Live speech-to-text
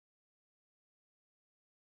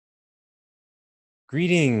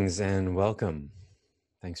Greetings and welcome.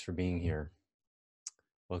 Thanks for being here.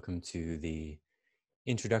 Welcome to the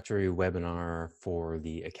introductory webinar for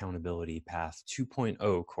the Accountability Path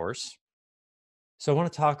 2.0 course. So I want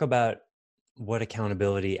to talk about what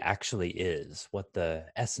accountability actually is, what the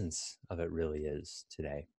essence of it really is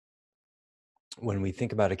today. When we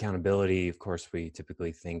think about accountability, of course, we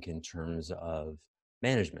typically think in terms of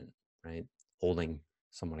management, right? Holding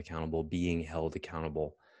someone accountable, being held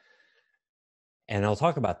accountable. And I'll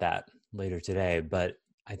talk about that later today, but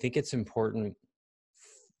I think it's important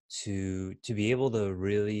to be able to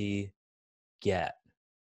really get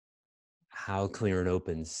how Clear and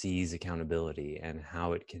Open sees accountability and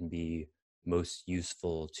how it can be most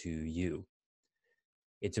useful to you.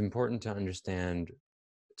 It's important to understand,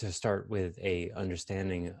 to start with a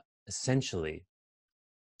understanding essentially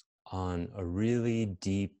on a really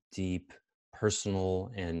deep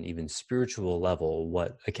personal and even spiritual level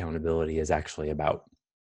what accountability is actually about.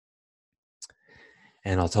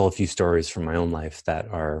 And I'll tell a few stories from my own life that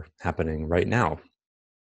are happening right now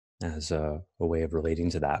as a way of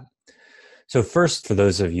relating to that. So first, for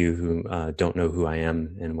those of you who don't know who I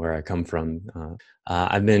am and where I come from,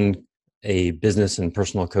 I've been a business and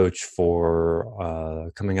personal coach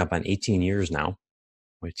for coming up on 18 years now,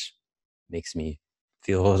 which makes me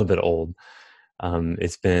feel a little bit old.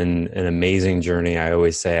 It's been an amazing journey. I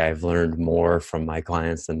always say I've learned more from my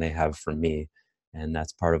clients than they have from me. And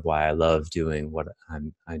that's part of why I love doing what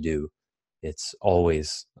I do. It's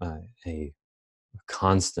always a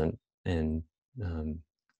constant and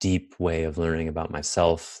deep way of learning about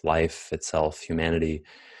myself, life itself, humanity.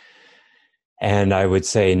 And I would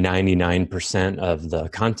say 99% of the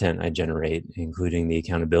content I generate, including the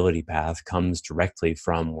accountability path, comes directly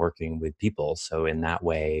from working with people. So in that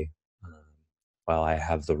way, while I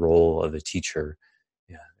have the role of a teacher,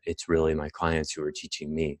 yeah, it's really my clients who are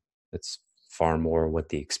teaching me. It's far more what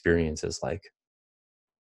the experience is like.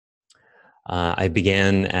 I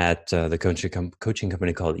began at the coaching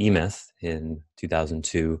company called eMyth in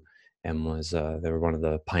 2002 and they were one of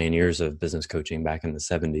the pioneers of business coaching back in the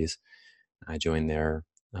 70s. I joined there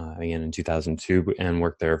again in 2002 and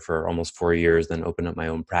worked there for almost 4 years, then opened up my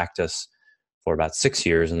own practice for about 6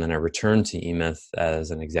 years. And then I returned to eMyth as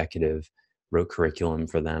an executive, wrote curriculum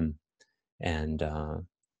for them, and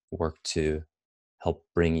worked to help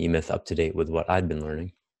bring eMyth up to date with what I'd been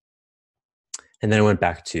learning. And then I went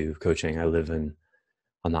back to coaching. I live on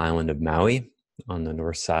the island of Maui on the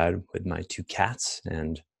north side with my 2 cats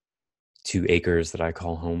and 2 acres that I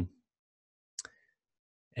call home.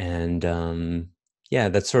 And yeah,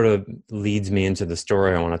 that sort of leads me into the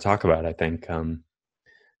story I want to talk about, I think.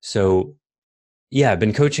 So yeah, I've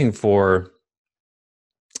been coaching for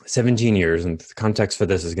 17 years, and the context for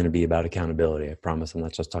this is going to be about accountability. I promise I'm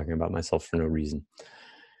not just talking about myself for no reason.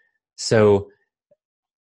 So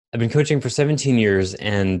I've been coaching for 17 years,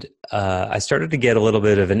 and I started to get a little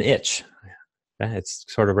bit of an itch. It's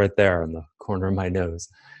sort of right there on the corner of my nose.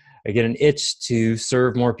 I get an itch to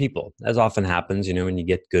serve more people. As often happens, when you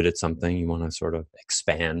get good at something, you want to sort of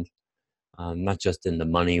expand, not just in the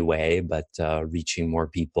money way, but reaching more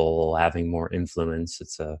people, having more influence.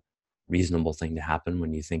 It's a reasonable thing to happen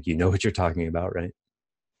when you think you know what you're talking about, right?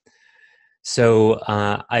 So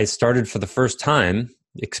I started for the first time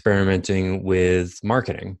experimenting with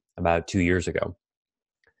marketing about 2 years ago.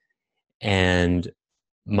 And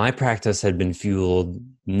my practice had been fueled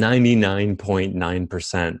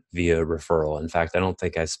 99.9% via referral. In fact, I don't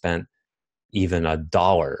think I spent even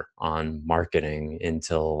 $1 on marketing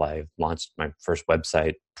until I launched my first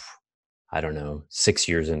website, I don't know, 6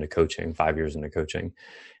 years into coaching, 5 years into coaching.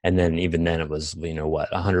 And then even then it was,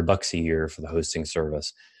 $100 a year for the hosting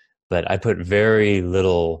service. But I put very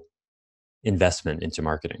little investment into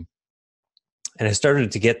marketing. And I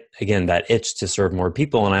started to get, again, that itch to serve more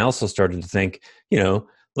people. And I also started to think,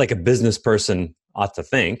 like a business person ought to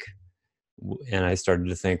think. And I started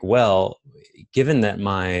to think, well, given that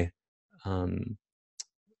my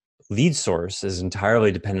lead source is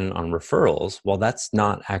entirely dependent on referrals, well, that's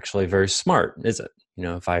not actually very smart, is it?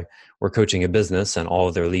 If I were coaching a business and all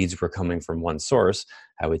of their leads were coming from one source,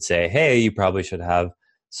 I would say, hey, you probably should have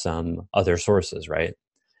some other sources, right?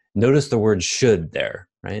 Notice the word should there,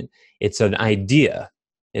 right? It's an idea.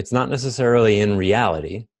 It's not necessarily in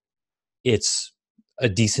reality. It's a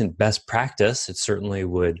decent best practice. It certainly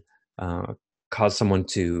would cause someone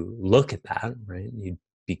to look at that, right? You'd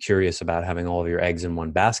be curious about having all of your eggs in one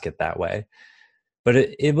basket that way. But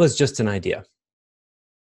it was just an idea.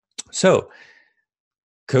 So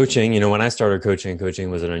coaching, when I started coaching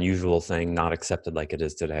was an unusual thing, not accepted like it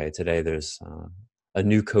is today. Today, there's a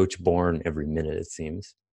new coach born every minute, it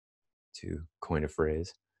seems, to coin a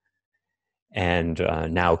phrase. And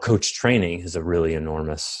now coach training is a really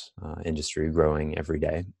enormous industry growing every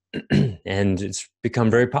day. And it's become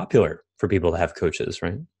very popular for people to have coaches,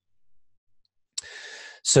 right?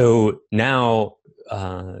 So now,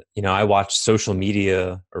 I watch social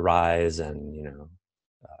media arise and,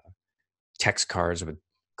 text cards with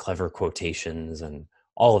clever quotations and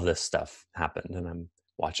all of this stuff happened. And I'm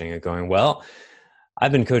watching it going, well,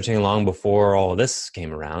 I've been coaching long before all of this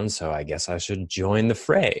came around, so I guess I should join the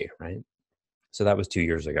fray, right? So that was 2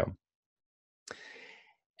 years ago.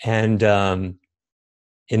 And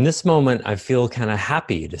in this moment, I feel kind of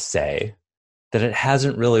happy to say that it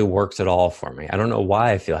hasn't really worked at all for me. I don't know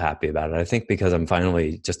why I feel happy about it. I think because I'm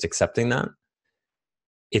finally just accepting that.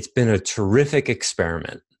 It's been a terrific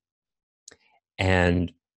experiment.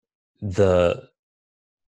 And where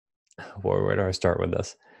do I start with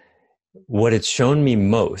this? What it's shown me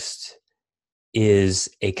most is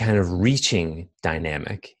a kind of reaching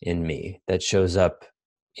dynamic in me that shows up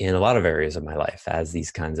in a lot of areas of my life, as these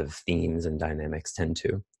kinds of themes and dynamics tend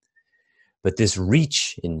to. But this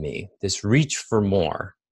reach in me, this reach for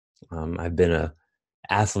more. I've been an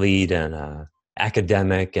athlete and an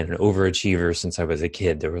academic and an overachiever since I was a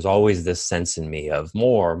kid. There was always this sense in me of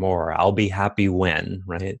more. I'll be happy when,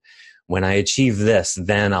 right? When I achieve this,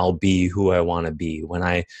 then I'll be who I want to be. When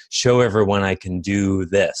I show everyone I can do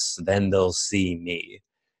this, then they'll see me.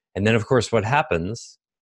 And then, of course, what happens,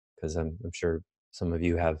 because I'm sure some of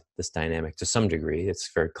you have this dynamic to some degree.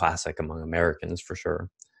 It's very classic among Americans for sure,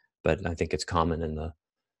 but I think it's common in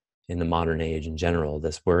the modern age in general.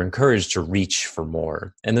 We're encouraged to reach for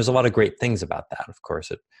more, and there's a lot of great things about that. Of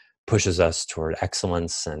course, it pushes us toward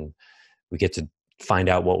excellence, and we get to find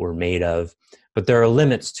out what we're made of. But there are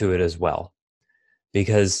limits to it as well,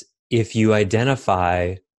 because if you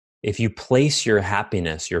place your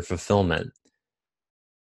happiness, your fulfillment,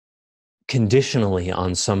 conditionally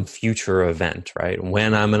on some future event, right?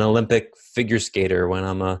 When I'm an Olympic figure skater, when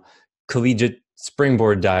I'm a collegiate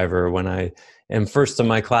springboard diver, when I am first in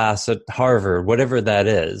my class at Harvard, whatever that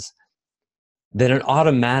is, then it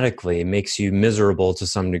automatically makes you miserable to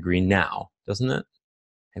some degree now, doesn't it?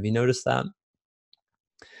 Have you noticed that?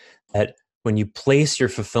 That when you place your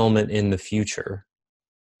fulfillment in the future,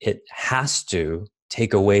 it has to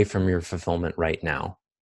take away from your fulfillment right now.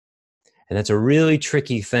 And that's a really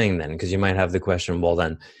tricky thing then, because you might have the question, well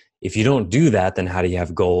then, if you don't do that, then how do you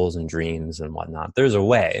have goals and dreams and whatnot? There's a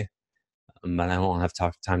way, but I won't have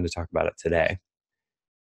time to talk about it today.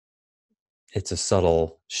 It's a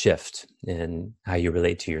subtle shift in how you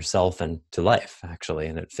relate to yourself and to life, actually,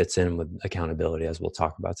 and it fits in with accountability, as we'll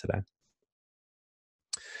talk about today.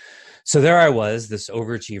 So there I was, this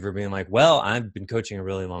overachiever being like, well, I've been coaching a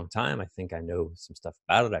really long time. I think I know some stuff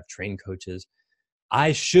about it. I've trained coaches.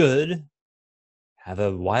 I should have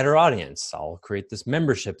a wider audience. I'll create this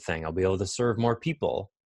membership thing. I'll be able to serve more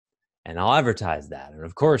people, and I'll advertise that. And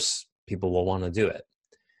of course, people will want to do it.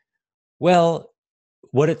 Well,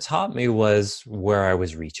 what it taught me was where I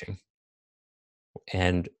was reaching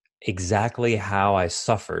and exactly how I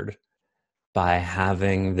suffered by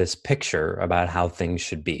having this picture about how things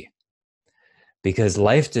should be. Because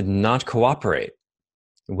life did not cooperate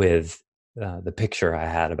with the picture I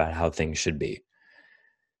had about how things should be.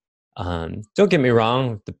 Don't get me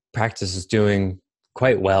wrong, the practice is doing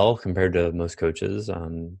quite well compared to most coaches.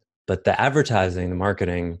 But the advertising, the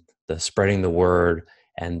marketing, the spreading the word,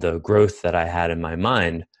 and the growth that I had in my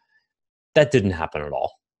mind, that didn't happen at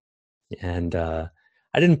all. And I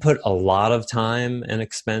didn't put a lot of time and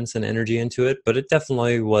expense and energy into it, but it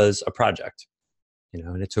definitely was a project,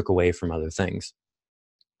 and it took away from other things.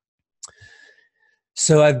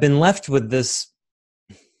 So I've been left with this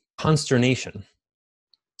consternation,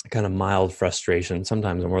 kind of mild frustration,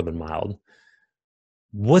 sometimes more than mild.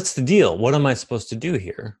 What's the deal? What am I supposed to do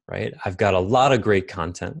here, right? I've got a lot of great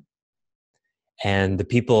content, and the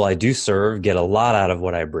people I do serve get a lot out of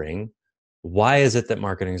what I bring. Why is it that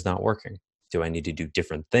marketing is not working? Do I need to do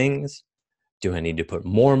different things? Do I need to put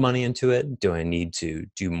more money into it? Do I need to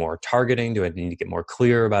do more targeting? Do I need to get more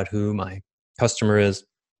clear about who my customer is?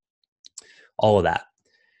 All of that.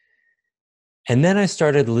 And then I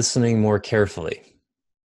started listening more carefully.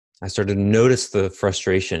 I started to notice the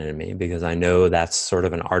frustration in me, because I know that's sort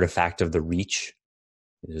of an artifact of the reach.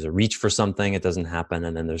 There's a reach for something, it doesn't happen,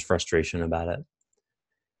 and then there's frustration about it.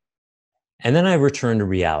 And then I returned to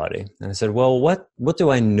reality. And I said, well, what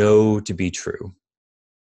do I know to be true?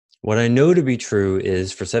 What I know to be true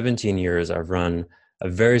is for 17 years, I've run a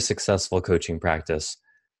very successful coaching practice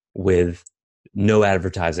with no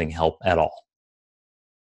advertising help at all.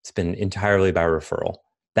 It's been entirely by referral.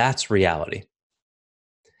 That's reality.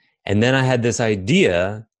 And then I had this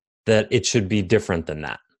idea that it should be different than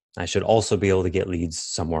that. I should also be able to get leads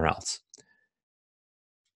somewhere else.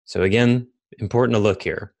 So again, important to look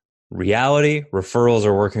here. Reality, referrals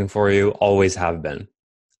are working for you, always have been.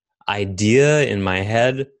 Idea in my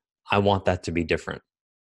head, I want that to be different.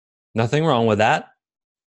 Nothing wrong with that.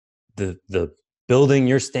 The building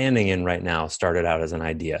you're standing in right now started out as an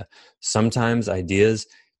idea. Sometimes ideas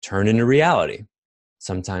turn into reality.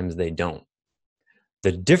 Sometimes they don't.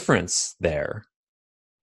 The difference there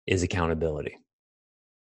is accountability.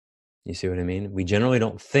 You see what I mean? We generally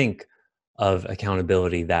don't think of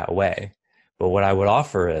accountability that way. But what I would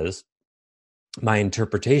offer is my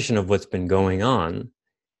interpretation of what's been going on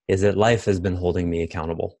is that life has been holding me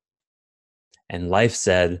accountable. And life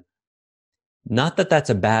said, not that that's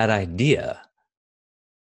a bad idea,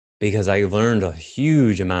 because I learned a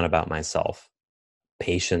huge amount about myself,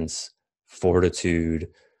 patience, fortitude,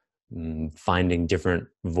 finding different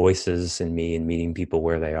voices in me and meeting people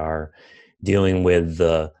where they are, dealing with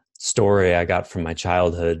the story I got from my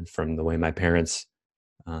childhood, from the way my parents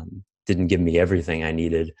didn't give me everything I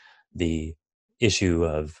needed, the issue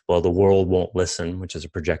of, well, the world won't listen, which is a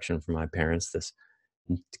projection from my parents, this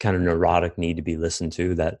kind of neurotic need to be listened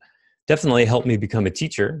to that definitely helped me become a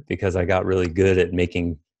teacher because I got really good at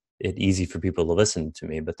making it easy for people to listen to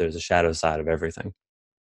me, but there's a shadow side of everything.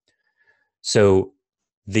 So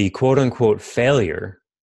the quote unquote failure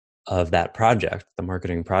of that project, the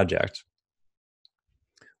marketing project,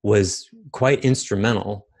 was quite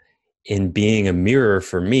instrumental in being a mirror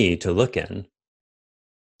for me to look in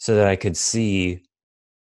so that I could see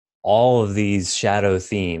all of these shadow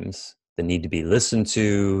themes, the need to be listened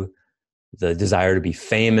to, the desire to be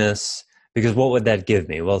famous, because what would that give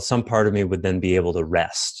me? Well, some part of me would then be able to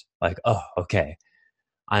rest. Like, oh, okay,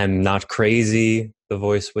 I'm not crazy, the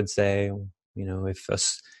voice would say. You know, if a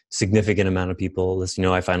significant amount of people listen,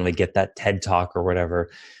 I finally get that TED Talk or whatever,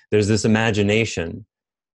 there's this imagination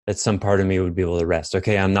that some part of me would be able to rest.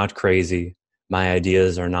 Okay, I'm not crazy. My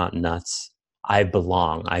ideas are not nuts. I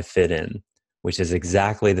belong. I fit in, which is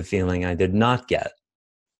exactly the feeling I did not get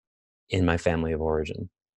in my family of origin.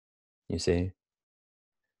 You see?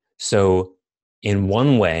 So in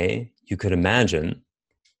one way, you could imagine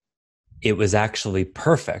it was actually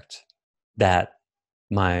perfect that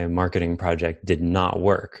my marketing project did not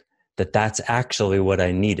work, that's actually what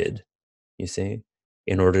I needed, you see,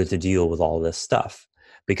 in order to deal with all this stuff.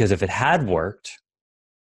 Because if it had worked,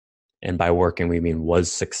 and by working we mean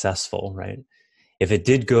was successful, right? If it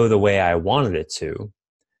did go the way I wanted it to,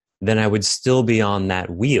 then I would still be on that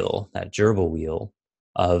wheel, that gerbil wheel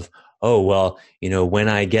of, oh, well, when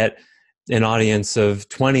I get an audience of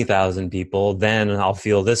 20,000 people, then I'll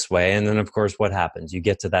feel this way. And then, of course, what happens? You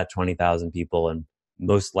get to that 20,000 people, and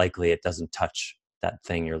most likely it doesn't touch that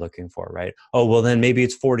thing you're looking for, right? Oh, well, then maybe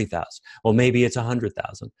it's 40,000. Well, maybe it's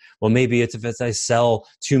 100,000. Well, maybe it's if I sell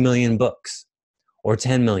 2 million books or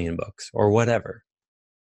 10 million books or whatever.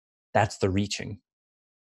 That's the reaching.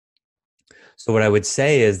 So what I would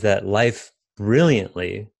say is that life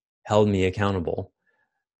brilliantly held me accountable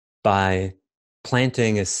by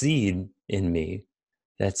planting a seed in me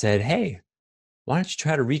that said, hey, why don't you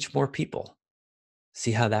try to reach more people?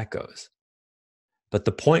 See how that goes. But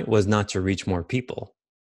the point was not to reach more people.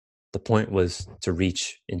 The point was to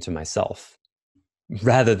reach into myself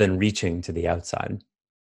rather than reaching to the outside.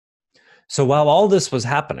 So while all this was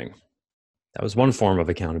happening, that was one form of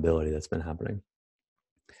accountability that's been happening.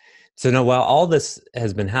 So now while all this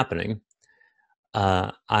has been happening,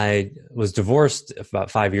 I was divorced about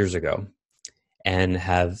 5 years ago and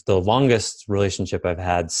have the longest relationship I've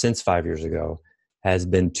had since 5 years ago has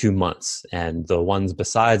been 2 months. And the ones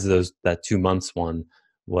besides that 2 months one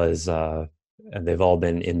was, they've all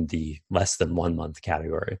been in the less than 1 month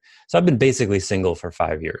category. So I've been basically single for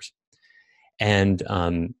 5 years. And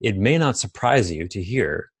it may not surprise you to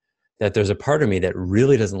hear that there's a part of me that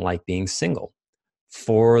really doesn't like being single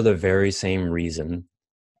for the very same reason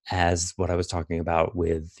as what I was talking about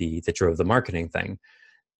with that drove the marketing thing.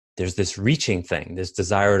 There's this reaching thing, this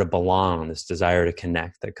desire to belong, this desire to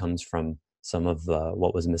connect that comes from some of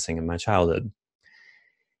what was missing in my childhood.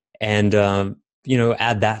 And,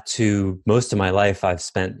 add that to most of my life I've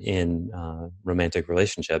spent in romantic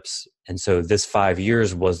relationships. And so this 5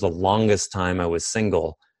 years was the longest time I was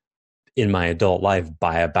single in my adult life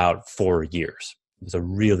by about 4 years. It was a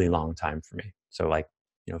really long time for me. So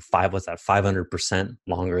 500%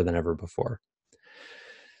 longer than ever before.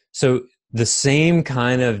 So the same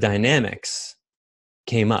kind of dynamics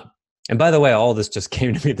came up. And by the way, all this just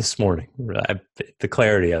came to me this morning. The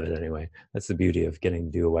clarity of it anyway. That's the beauty of getting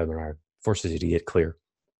to do a webinar. It forces you to get clear.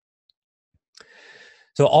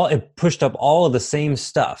 So it pushed up all of the same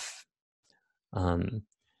stuff.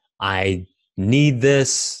 I need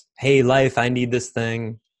this. Hey, life, I need this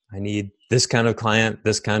thing. I need this kind of client,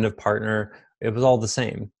 this kind of partner. It was all the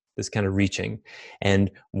same, this kind of reaching.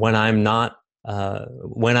 And when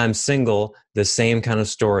I'm single, the same kind of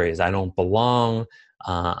stories. I don't belong.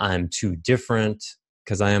 I'm too different,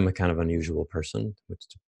 because I am a kind of unusual person, which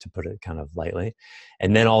to put it kind of lightly.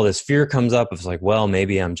 And then all this fear comes up. It's like, well,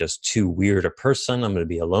 maybe I'm just too weird a person. I'm going to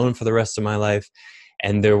be alone for the rest of my life.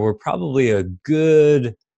 And there were probably a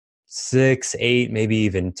good 6, 8, maybe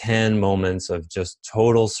even 10 moments of just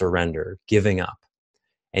total surrender, giving up.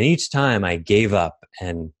 And each time I gave up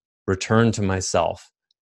and returned to myself.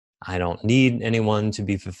 I don't need anyone to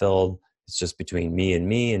be fulfilled. It's just between me and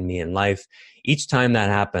me and life. Each time that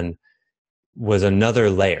happened was another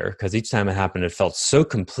layer, because each time it happened, it felt so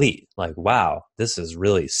complete. Like, wow, this is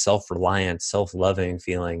really self-reliant, self-loving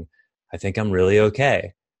feeling. I think I'm really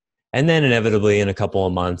okay. And then inevitably in a couple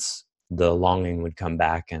of months, the longing would come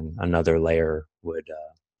back and another layer would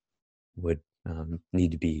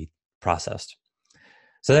need to be processed.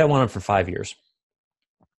 So that went on for 5 years.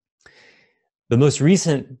 The most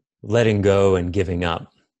recent letting go and giving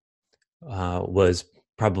up was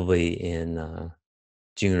probably in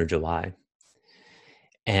June or July.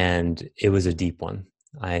 And it was a deep one.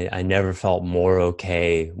 I never felt more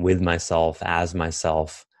okay with myself, as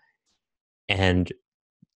myself. And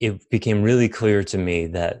it became really clear to me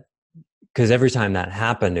that, because every time that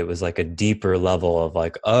happened, it was like a deeper level of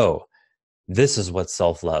like, oh, this is what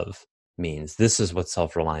self-love means. This is what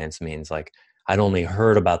self-reliance means. Like, I'd only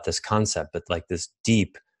heard about this concept, but like this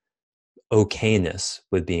deep okayness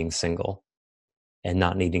with being single and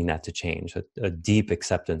not needing that to change, a deep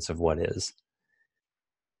acceptance of what is.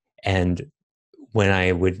 And when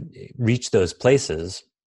I would reach those places,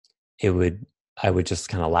 I would just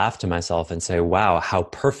kind of laugh to myself and say, wow, how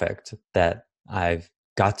perfect that I've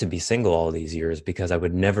got to be single all these years, because I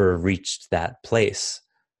would never have reached that place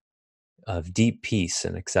of deep peace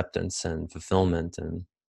and acceptance and fulfillment. And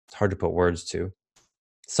it's hard to put words to.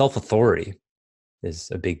 Self-authority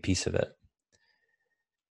is a big piece of it.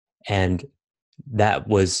 And that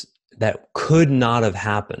could not have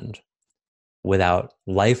happened without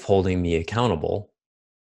life holding me accountable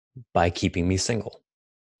by keeping me single.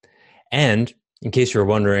 And in case you're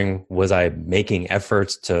wondering, was I making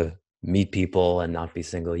efforts to meet people and not be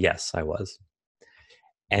single? Yes, I was.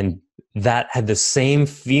 And that had the same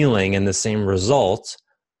feeling and the same result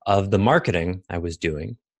of the marketing I was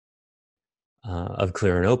doing of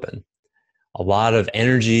Clear and Open. A lot of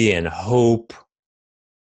energy and hope.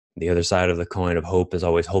 The other side of the coin of hope is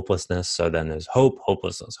always hopelessness. So then there's hope,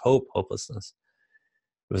 hopelessness, hope, hopelessness.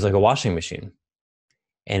 It was like a washing machine.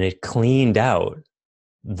 And it cleaned out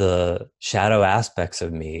the shadow aspects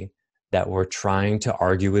of me that were trying to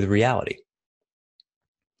argue with reality.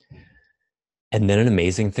 And then an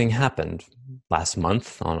amazing thing happened. Last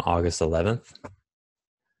month, on August 11th,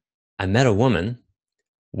 I met a woman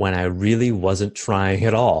when I really wasn't trying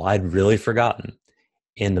at all. I'd really forgotten,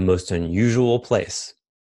 in the most unusual place,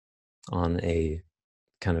 on a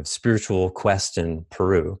kind of spiritual quest in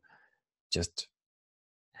Peru. Just,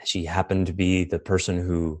 she happened to be the person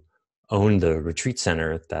who owned the retreat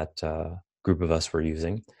center that group of us were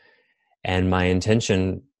using. And my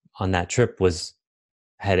intention on that trip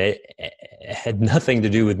had nothing to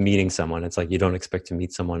do with meeting someone. It's like, you don't expect to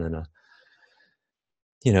meet someone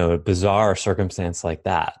in a bizarre circumstance like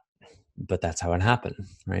that. But that's how it happened,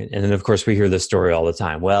 right? And then, of course, we hear this story all the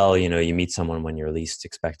time. Well, you meet someone when you're least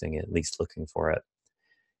expecting it, least looking for it.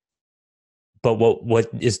 But what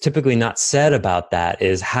is typically not said about that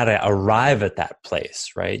is how to arrive at that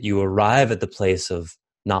place, right? You arrive at the place of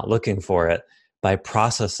not looking for it by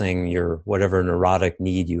processing your whatever neurotic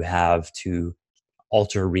need you have to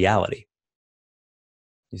alter reality.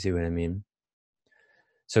 You see what I mean?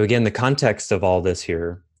 So again, the context of all this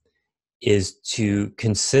here is to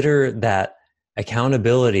consider that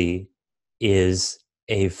accountability is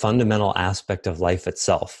a fundamental aspect of life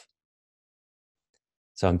itself.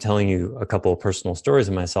 So I'm telling you a couple of personal stories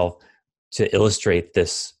of myself to illustrate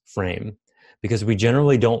this frame, because we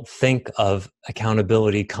generally don't think of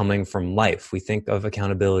accountability coming from life. We think of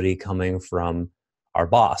accountability coming from our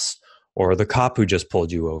boss, or the cop who just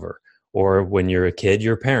pulled you over, or when you're a kid,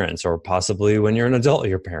 your parents, or possibly when you're an adult,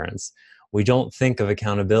 your parents. We don't think of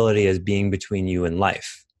accountability as being between you and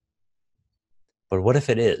life. But what if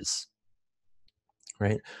it is?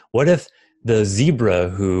 Right? What if the zebra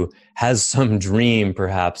who has some dream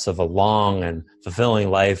perhaps of a long and fulfilling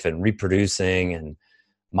life and reproducing and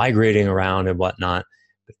migrating around and whatnot,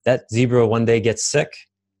 that zebra one day gets sick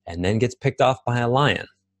and then gets picked off by a lion,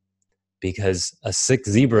 because a sick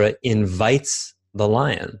zebra invites the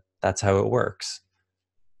lion. That's how it works.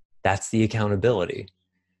 That's the accountability.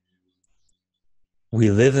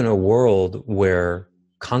 We live in a world where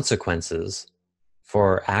consequences for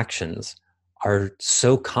our actions are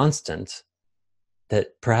so constant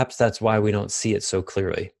that perhaps that's why we don't see it so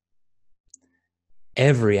clearly.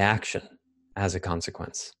 Every action has a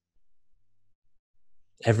consequence.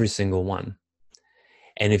 Every single one.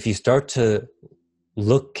 And if you start to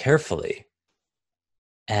look carefully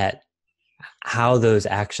at how those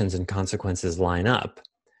actions and consequences line up,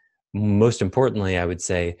 most importantly, I would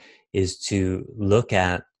say, is to look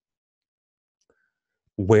at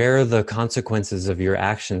where the consequences of your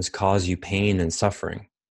actions cause you pain and suffering.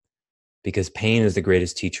 Because pain is the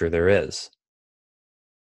greatest teacher there is.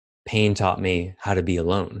 Pain taught me how to be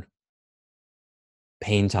alone.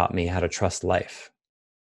 Pain taught me how to trust life.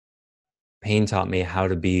 Pain taught me how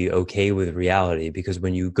to be okay with reality, because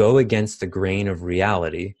when you go against the grain of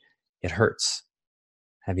reality, it hurts.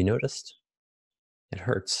 Have you noticed? It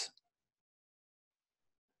hurts.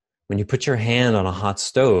 When you put your hand on a hot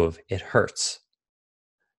stove, it hurts.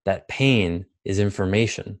 That pain is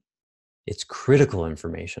information. It's critical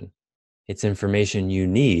information. It's information you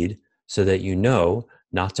need so that you know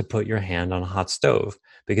not to put your hand on a hot stove.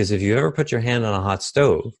 Because if you ever put your hand on a hot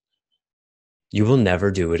stove, you will never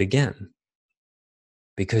do it again.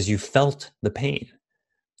 Because you felt the pain.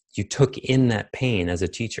 You took in that pain as a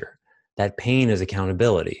teacher. That pain is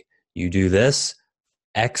accountability. You do this,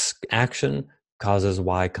 X action causes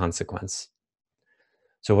Y consequence.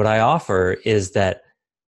 So what I offer is that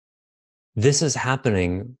this is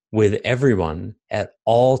happening with everyone at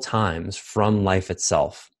all times from life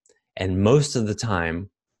itself. And most of the time,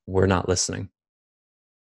 we're not listening.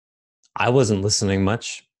 I wasn't listening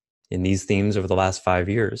much in these themes over the last 5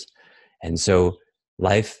 years. And so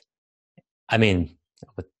life, I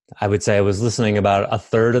would say I was listening about a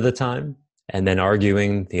third of the time and then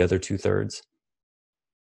arguing the other 2/3.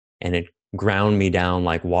 And it ground me down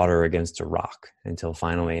like water against a rock until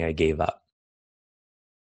finally I gave up.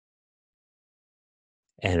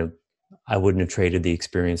 And I wouldn't have traded the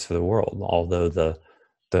experience for the world, although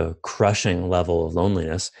the crushing level of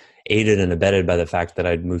loneliness, aided and abetted by the fact that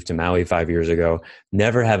I'd moved to Maui 5 years ago,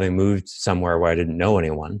 never having moved somewhere where I didn't know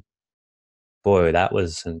anyone. Boy, that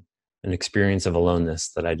was an experience of aloneness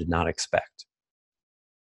that I did not expect.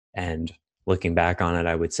 And looking back on it,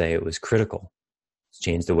 I would say it was critical. It's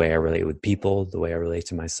changed the way I relate with people, the way I relate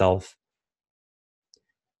to myself.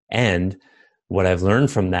 And what I've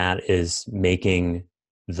learned from that is making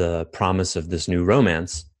the promise of this new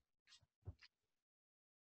romance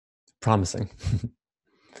promising.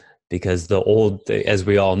 Because the old, as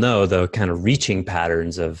we all know, the kind of reaching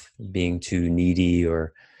patterns of being too needy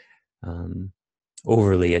or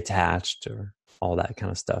overly attached or all that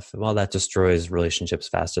kind of stuff, well, that destroys relationships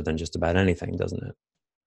faster than just about anything, doesn't it?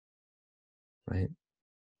 Right?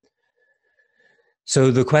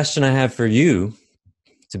 So the question I have for you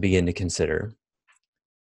to begin to consider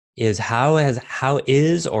is how has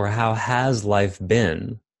life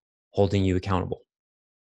been holding you accountable?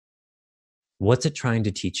 What's it trying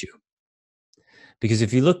to teach you? Because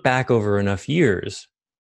if you look back over enough years,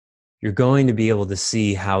 you're going to be able to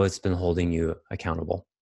see how it's been holding you accountable.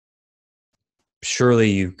 Surely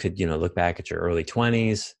you could, look back at your early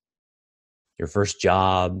 20s, your first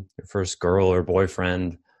job, your first girl or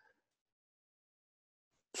boyfriend,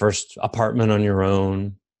 first apartment on your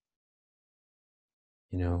own,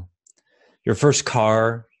 your first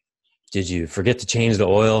car. Did you forget to change the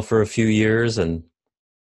oil for a few years and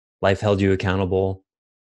life held you accountable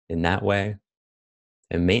in that way?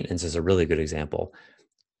 And maintenance is a really good example.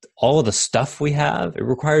 All of the stuff we have, it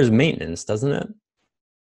requires maintenance, doesn't it?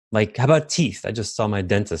 Like, how about teeth? I just saw my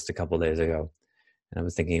dentist a couple days ago, and I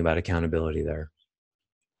was thinking about accountability there.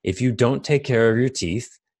 If you don't take care of your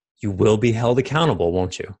teeth, you will be held accountable,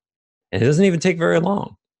 won't you? And it doesn't even take very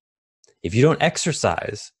long. If you don't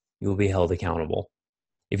exercise, you will be held accountable.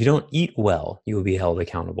 If you don't eat well, you will be held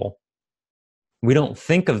accountable. We don't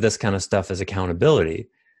think of this kind of stuff as accountability,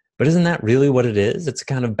 but isn't that really what it is? It's a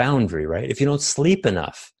kind of boundary, right? If you don't sleep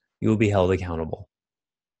enough, you will be held accountable.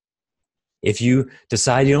 If you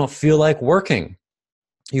decide you don't feel like working,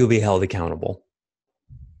 you'll be held accountable,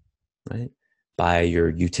 right? By your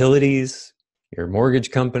utilities, your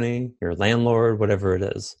mortgage company, your landlord, whatever it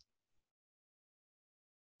is.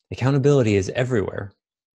 Accountability is everywhere.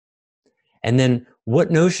 And then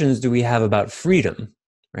what notions do we have about freedom,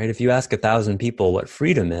 right? If you ask 1,000 people what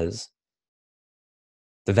freedom is,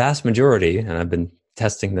 the vast majority, and I've been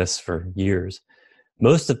testing this for years,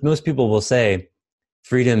 most people will say,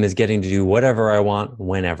 freedom is getting to do whatever I want,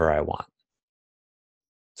 whenever I want.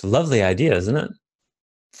 It's a lovely idea, isn't it?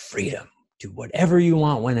 Freedom. Do whatever you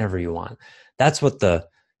want, whenever you want. That's what the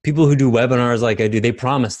People who do webinars like I do, they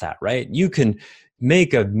promise that, right? You can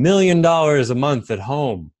make $1 million a month at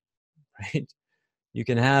home, right? You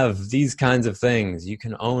can have these kinds of things. You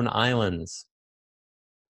can own islands.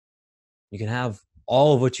 You can have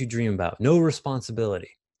all of what you dream about. No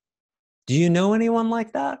responsibility. Do you know anyone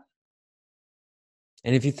like that?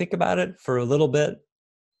 And if you think about it for a little bit,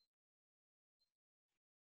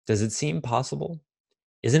 does it seem possible?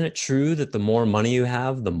 Isn't it true that the more money you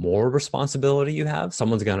have, the more responsibility you have?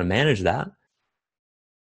 Someone's going to manage that,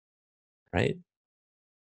 right?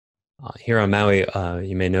 Here on Maui,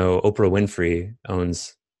 you may know Oprah Winfrey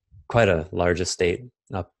owns quite a large estate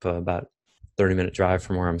up about 30-minute drive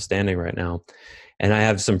from where I'm standing right now. And I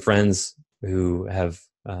have some friends who have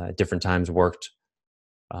at different times worked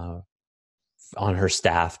on her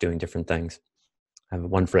staff doing different things. I have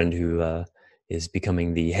one friend who is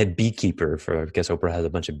becoming the head beekeeper for, I guess Oprah has a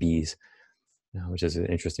bunch of bees, which is an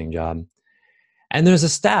interesting job. And there's a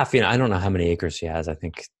staff, I don't know how many acres she has. I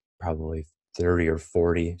think probably 30 or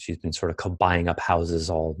 40. She's been sort of buying up houses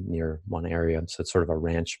all near one area. So it's sort of a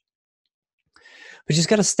ranch. But she's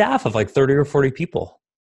got a staff of like 30 or 40 people.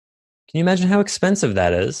 Can you imagine how expensive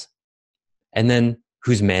that is? And then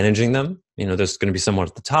who's managing them? There's going to be someone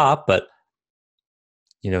at the top, but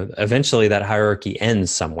eventually that hierarchy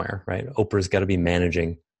ends somewhere, right? Oprah's got to be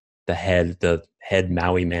managing the head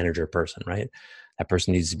Maui manager person, right? That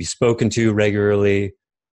person needs to be spoken to regularly.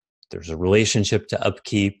 There's a relationship to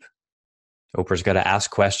upkeep. Oprah's got to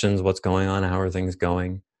ask questions. What's going on? How are things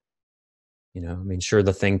going? Sure,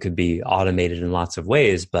 the thing could be automated in lots of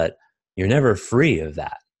ways, but you're never free of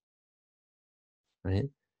that, right?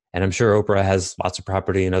 And I'm sure Oprah has lots of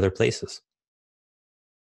property in other places.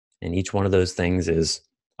 And each one of those things is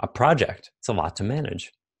a project. It's a lot to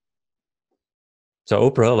manage. So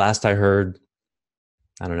Oprah, last I heard,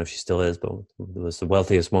 I don't know if she still is, but was the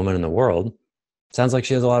wealthiest woman in the world. Sounds like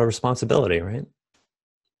she has a lot of responsibility, right?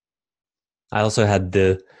 I also had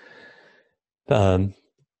the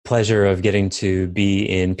pleasure of getting to be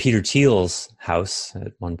in Peter Thiel's house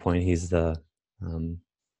at one point. He's the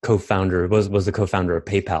co-founder, was the co-founder of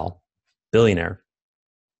PayPal, billionaire,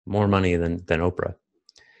 more money than Oprah.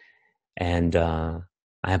 And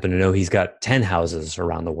I happen to know he's got 10 houses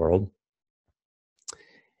around the world.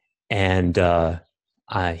 And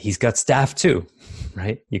he's got staff too,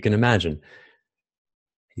 right? You can imagine.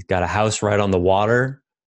 He's got a house right on the water.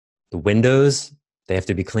 The windows, they have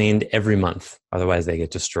to be cleaned every month. Otherwise, they get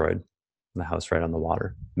destroyed. The house right on the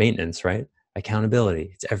water. Maintenance, right?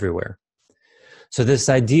 Accountability. It's everywhere. So this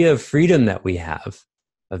idea of freedom that we have,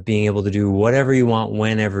 of being able to do whatever you want,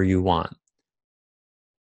 whenever you want.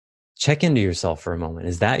 Check into yourself for a moment.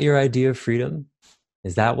 Is that your idea of freedom?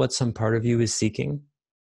 Is that what some part of you is seeking?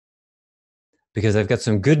 Because I've got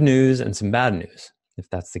some good news and some bad news, if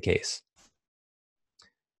that's the case.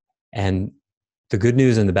 And the good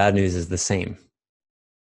news and the bad news is the same.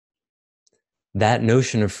 That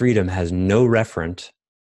notion of freedom has no referent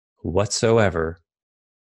whatsoever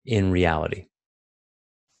in reality.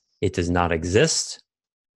 It does not exist.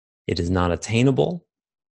 It is not attainable.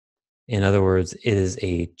 In other words, it is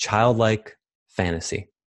a childlike fantasy.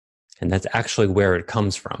 And that's actually where it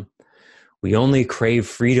comes from. We only crave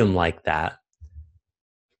freedom like that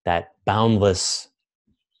boundless,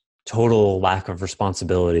 total lack of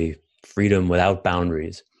responsibility, freedom without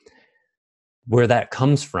boundaries. Where that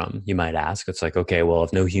comes from, you might ask, it's like, okay, well,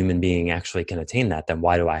 if no human being actually can attain that, then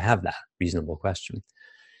why do I have that? Reasonable question.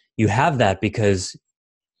 You have that because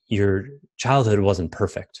your childhood wasn't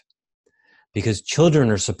perfect. Because children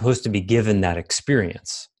are supposed to be given that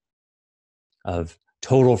experience of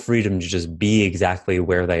total freedom to just be exactly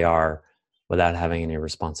where they are without having any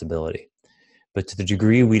responsibility. But to the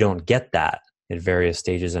degree we don't get that at various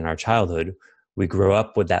stages in our childhood, we grow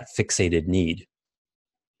up with that fixated need.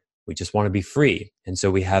 We just want to be free. And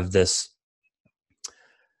so we have this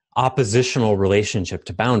oppositional relationship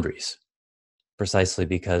to boundaries, precisely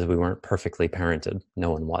because we weren't perfectly parented.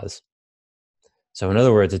 No one was. So in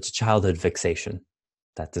other words, it's childhood fixation,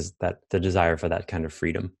 that the desire for that kind of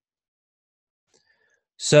freedom.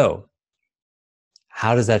 So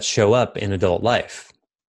how does that show up in adult life?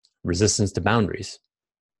 Resistance to boundaries.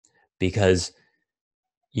 Because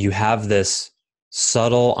you have this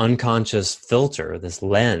subtle, unconscious filter, this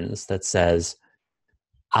lens that says,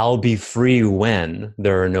 I'll be free when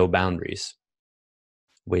there are no boundaries,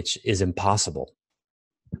 which is impossible.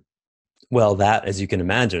 Well, that, as you can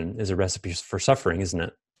imagine, is a recipe for suffering, isn't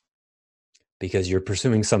it? Because you're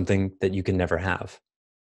pursuing something that you can never have.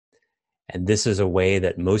 And this is a way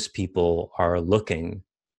that most people are looking.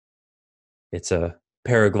 It's a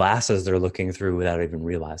pair of glasses they're looking through without even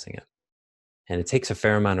realizing it. And it takes a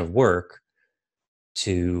fair amount of work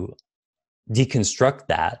to deconstruct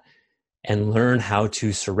that and learn how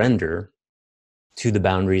to surrender to the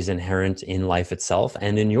boundaries inherent in life itself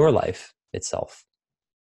and in your life itself.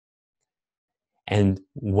 And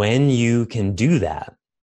when you can do that,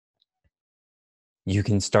 you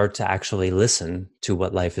can start to actually listen to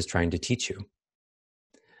what life is trying to teach you.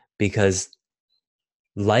 Because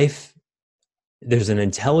life, there's an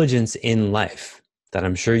intelligence in life that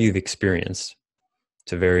I'm sure you've experienced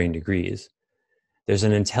to varying degrees. There's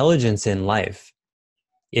an intelligence in life.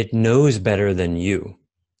 It knows better than you,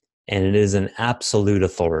 and it is an absolute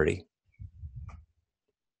authority.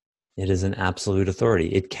 It is an absolute authority.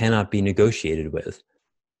 It cannot be negotiated with.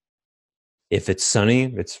 If it's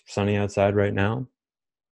sunny outside right now,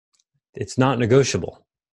 it's not negotiable.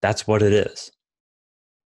 That's what it is.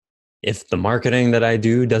 If the marketing that I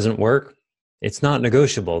do doesn't work, it's not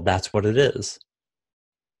negotiable. That's what it is.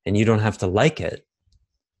 And you don't have to like it.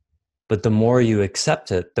 But the more you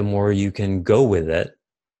accept it, the more you can go with it,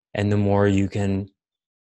 and the more you can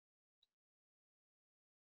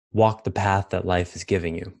walk the path that life is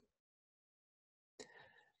giving you.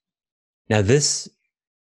 Now, this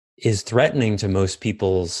is threatening to most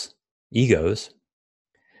people's egos,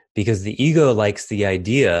 because the ego likes the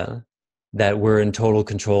idea that we're in total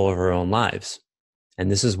control of our own lives.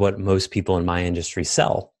 And this is what most people in my industry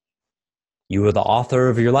sell. You are the author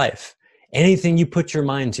of your life. Anything you put your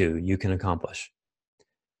mind to, you can accomplish.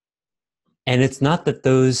 And it's not that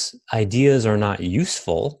those ideas are not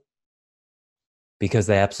useful, because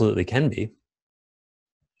they absolutely can be,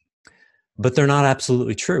 but they're not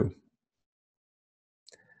absolutely true.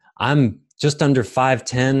 I'm just under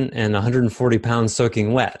 5'10" and 140 pounds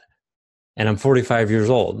soaking wet, and I'm 45 years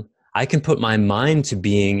old. I can put my mind to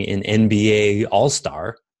being an NBA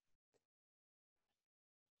all-star.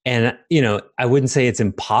 And, I wouldn't say it's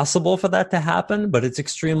impossible for that to happen, but it's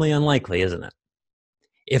extremely unlikely, isn't it?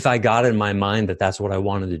 If I got in my mind that that's what I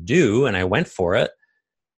wanted to do and I went for it,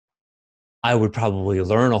 I would probably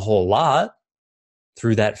learn a whole lot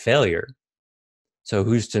through that failure. So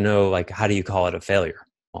who's to know, how do you call it a failure?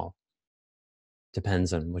 Well,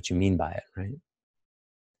 depends on what you mean by it, right?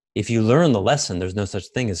 If you learn the lesson, there's no such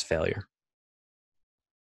thing as failure.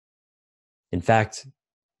 In fact,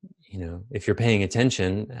 if you're paying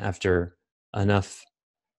attention, after enough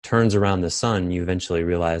turns around the sun, you eventually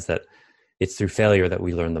realize that it's through failure that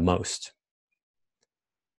we learn the most.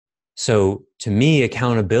 So to me,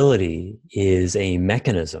 accountability is a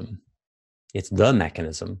mechanism. It's the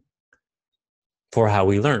mechanism for how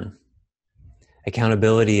we learn.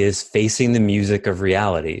 Accountability is facing the music of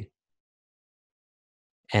reality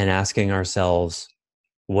and asking ourselves,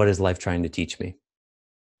 what is life trying to teach me?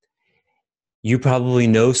 You probably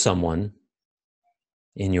know someone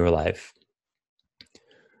in your life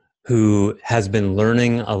who has been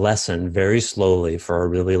learning a lesson very slowly for a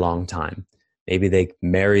really long time. Maybe they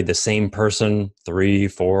married the same person 3,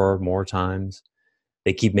 4 more times.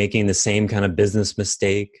 They keep making the same kind of business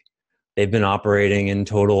mistake. They've been operating in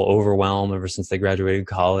total overwhelm ever since they graduated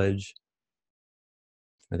college.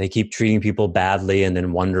 Or they keep treating people badly and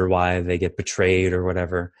then wonder why they get betrayed or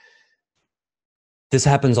whatever. This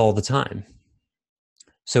happens all the time.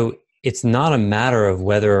 So it's not a matter of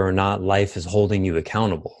whether or not life is holding you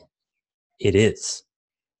accountable. It is.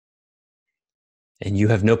 And you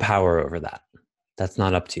have no power over that. That's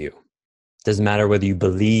not up to you. It doesn't matter whether you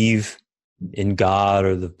believe in God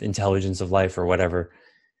or the intelligence of life or whatever.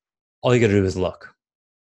 All you got to do is look.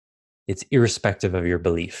 It's irrespective of your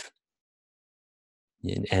belief.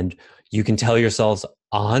 And you can tell yourselves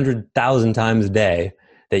 100,000 times a day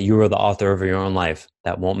that you are the author of your own life.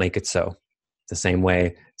 That won't make it so. The same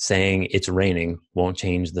way saying it's raining won't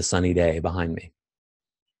change the sunny day behind me.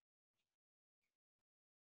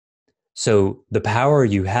 So the power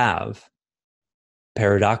you have,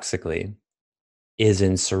 paradoxically, is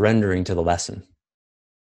in surrendering to the lesson.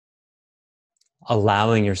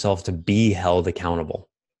 Allowing yourself to be held accountable.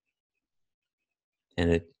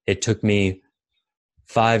 And it took me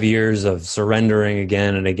 5 years of surrendering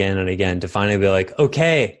again and again and again to finally be like,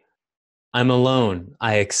 okay, I'm alone.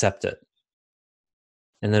 I accept it.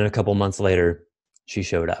 And then a couple months later, she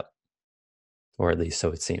showed up. Or at least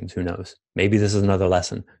so it seems. Who knows? Maybe this is another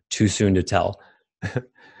lesson. Too soon to tell.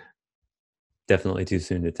 Definitely too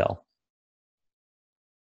soon to tell.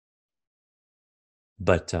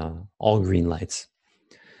 But all green lights.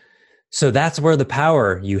 So that's where the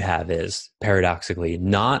power you have is, paradoxically,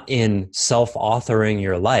 not in self-authoring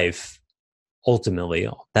your life, ultimately.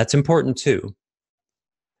 That's important too.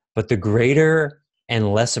 But the greater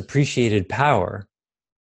and less appreciated power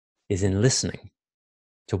is in listening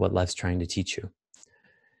to what life's trying to teach you.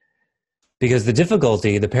 Because the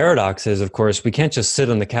difficulty, the paradox is, of course, we can't just sit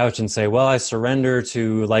on the couch and say, well, I surrender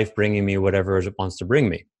to life bringing me whatever it wants to bring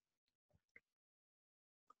me.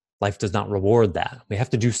 Life does not reward that. We have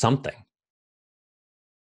to do something.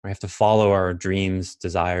 We have to follow our dreams,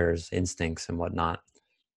 desires, instincts, and whatnot.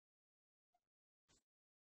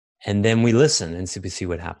 And then we listen and see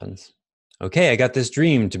what happens. Okay, I got this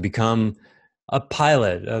dream to become a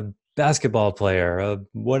pilot, a basketball player, a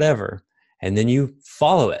whatever. And then you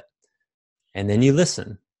follow it. And then you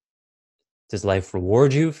listen. Does life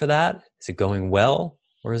reward you for that? Is it going well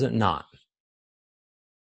or is it not?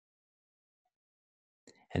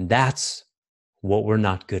 And that's what we're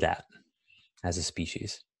not good at as a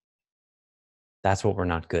species. That's what we're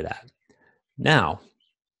not good at. Now,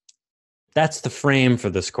 that's the frame for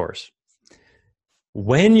this course.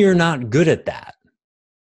 When you're not good at that,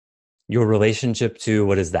 your relationship to,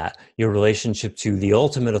 what is that? Your relationship to the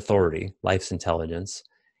ultimate authority, life's intelligence,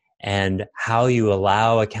 and how you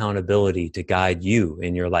allow accountability to guide you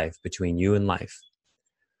in your life, between you and life.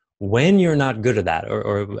 When you're not good at that,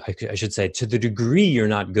 or I should say, to the degree you're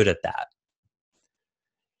not good at that,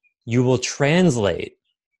 you will translate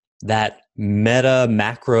that meta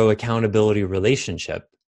macro accountability relationship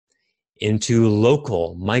into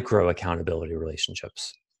local micro accountability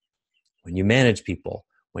relationships. When you manage people,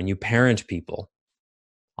 when you parent people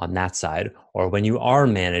on that side, or when you are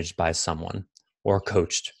managed by someone or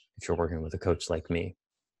coached, if you're working with a coach like me,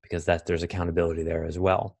 because there's accountability there as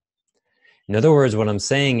well. In other words, what I'm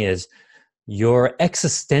saying is your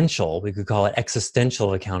existential, we could call it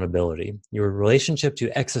existential accountability, your relationship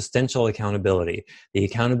to existential accountability, the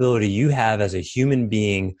accountability you have as a human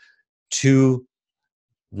being to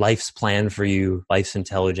life's plan for you, life's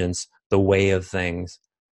intelligence, the way of things,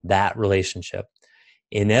 that relationship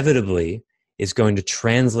inevitably is going to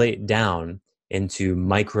translate down into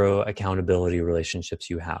micro accountability relationships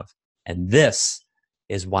you have. And this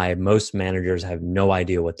is why most managers have no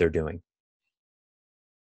idea what they're doing.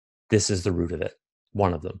 This is the root of it,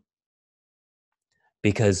 one of them.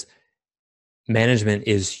 Because management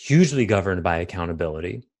is hugely governed by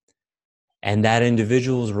accountability, and that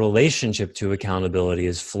individual's relationship to accountability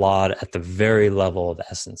is flawed at the very level of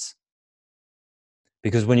essence.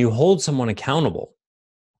 Because when you hold someone accountable,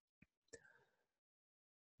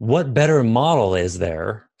 what better model is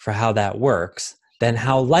there for how that works than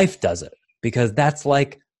how life does it? Because that's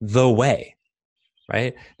like the way,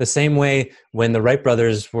 right? The same way when the Wright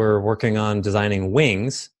brothers were working on designing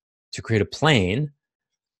wings to create a plane,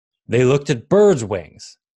 they looked at birds'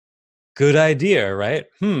 wings. Good idea, right?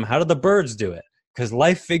 How do the birds do it? Because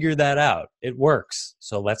life figured that out. It works.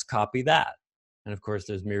 So let's copy that. And of course,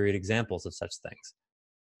 there's myriad examples of such things.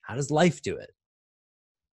 How does life do it?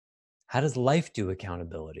 How does life do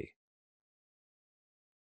accountability?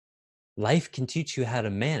 Life can teach you how to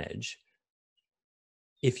manage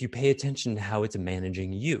if you pay attention to how it's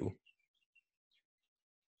managing you.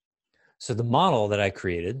 So the model that I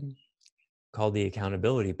created, called the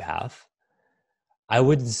accountability path, I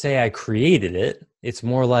wouldn't say I created it. It's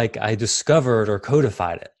more like I discovered or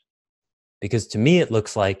codified it. Because to me, it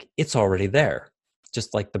looks like it's already there,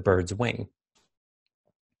 just like the bird's wing.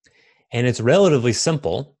 And it's relatively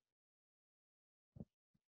simple.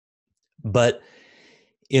 But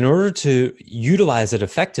in order to utilize it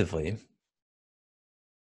effectively,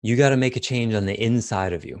 you got to make a change on the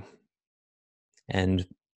inside of you. And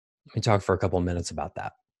let me talk for a couple of minutes about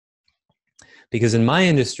that. Because in my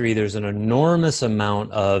industry, there's an enormous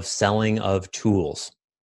amount of selling of tools.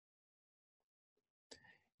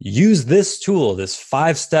 Use this tool, this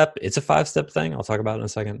 5-step, it's a 5-step thing. I'll talk about it in a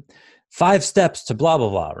second. 5 steps to blah, blah,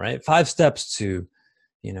 blah, right? 5 steps to,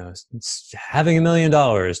 having $1 million,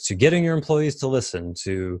 to getting your employees to listen,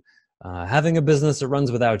 to having a business that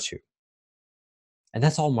runs without you. And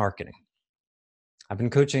that's all marketing. I've been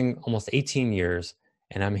coaching almost 18 years,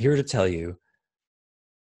 and I'm here to tell you,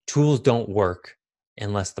 tools don't work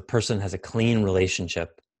unless the person has a clean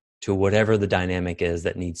relationship to whatever the dynamic is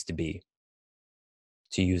that needs to be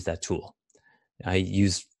to use that tool. I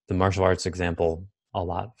use the martial arts example a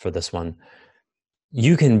lot for this one.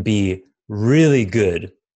 You can be really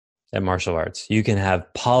good at martial arts. You can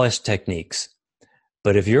have polished techniques.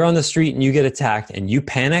 But if you're on the street and you get attacked and you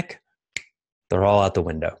panic, they're all out the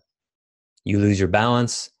window. You lose your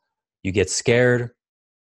balance. You get scared.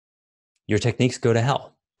 Your techniques go to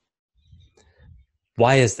hell.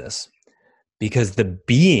 Why is this? Because the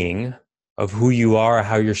being of who you are,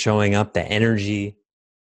 how you're showing up, the energy,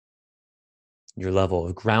 your level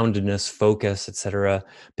of groundedness, focus, etc.,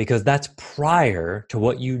 because that's prior to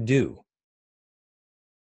what you do.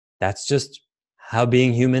 That's just how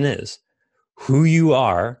being human is. Who you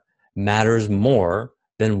are matters more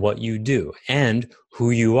than what you do, and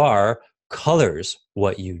who you are colors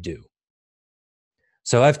what you do.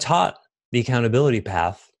 So I've taught the accountability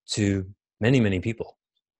path to many, many people.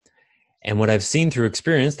 And what I've seen through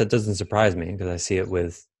experience, that doesn't surprise me because I see it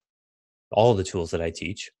with all the tools that I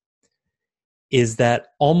teach, is that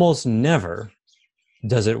almost never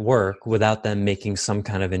does it work without them making some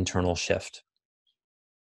kind of internal shift.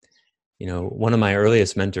 You know, one of my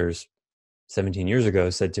earliest mentors 17 years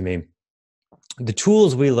ago said to me, the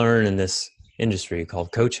tools we learn in this industry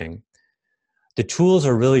called coaching, the tools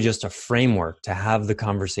are really just a framework to have the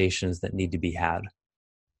conversations that need to be had.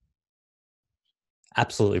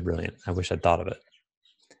 Absolutely brilliant. I wish I'd thought of it.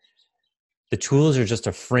 The tools are just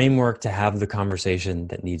a framework to have the conversation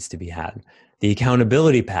that needs to be had. The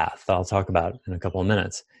accountability path that I'll talk about in a couple of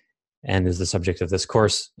minutes, and is the subject of this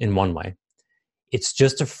course in one way. It's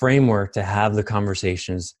just a framework to have the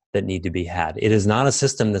conversations that need to be had. It is not a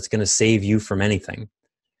system that's going to save you from anything.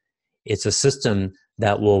 It's a system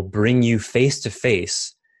that will bring you face to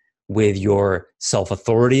face with your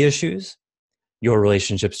self-authority issues, your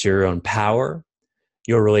relationships to your own power,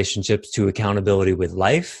 your relationships to accountability with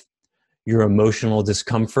life, your emotional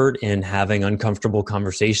discomfort in having uncomfortable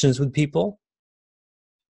conversations with people.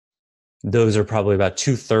 Those are probably about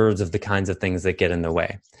 2/3 of the kinds of things that get in the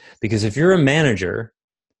way. Because if you're a manager,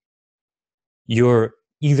 you're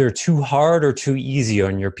either too hard or too easy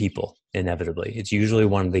on your people, inevitably. It's usually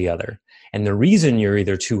one or the other. And the reason you're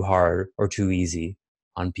either too hard or too easy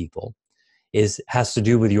on people has to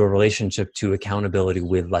do with your relationship to accountability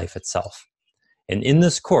with life itself. And in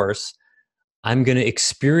this course, I'm going to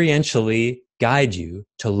experientially guide you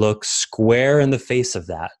to look square in the face of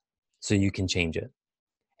that so you can change it.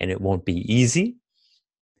 And it won't be easy.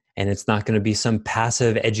 And it's not going to be some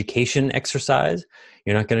passive education exercise.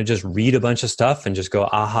 You're not going to just read a bunch of stuff and just go,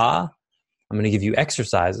 aha. I'm going to give you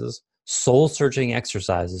exercises, soul-searching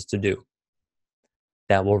exercises to do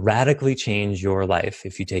that will radically change your life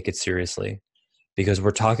if you take it seriously. Because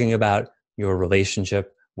we're talking about your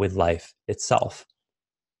relationship with life itself.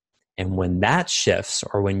 And when that shifts,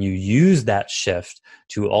 or when you use that shift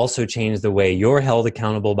to also change the way you're held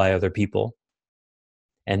accountable by other people,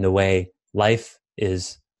 and the way life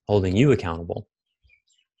is holding you accountable.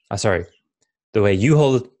 The way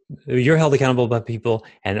you're held accountable by people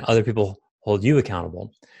and other people hold you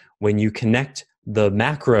accountable. When you connect the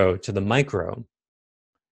macro to the micro,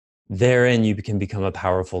 therein you can become a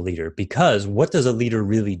powerful leader. Because what does a leader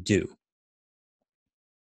really do?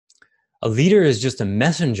 A leader is just a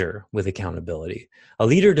messenger with accountability. A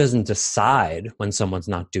leader doesn't decide when someone's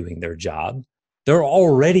not doing their job. They're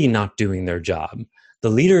already not doing their job. The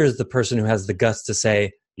leader is the person who has the guts to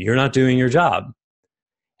say, you're not doing your job.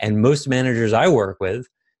 And most managers I work with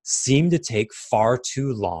seem to take far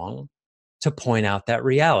too long to point out that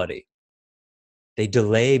reality. They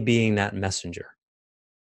delay being that messenger.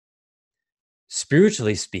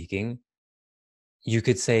 Spiritually speaking, you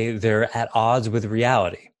could say they're at odds with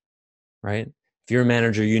reality, right? If you're a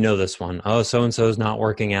manager, you know this one. Oh, so-and-so is not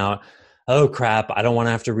working out. Oh, crap, I don't want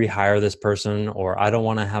to have to rehire this person, or I don't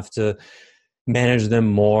want to have to manage them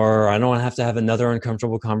more. I don't want to have another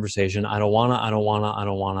uncomfortable conversation. I don't want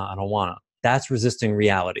to. That's resisting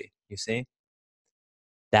reality, you see?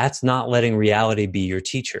 That's not letting reality be your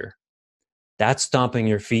teacher. That's stomping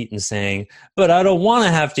your feet and saying, but I don't want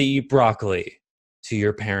to have to eat broccoli to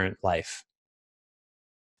your parent life.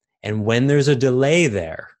 And when there's a delay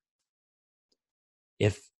there,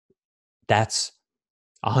 if that's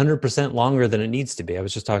 100% longer than it needs to be. I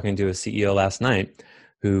was just talking to a CEO last night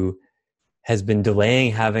who has been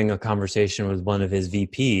delaying having a conversation with one of his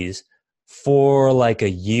VPs for like a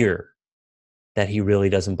year that he really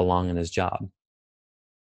doesn't belong in his job.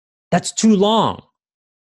 That's too long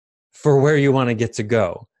for where you want to get to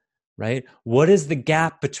go, right? What is the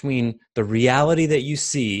gap between the reality that you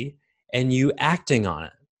see and you acting on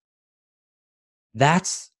it?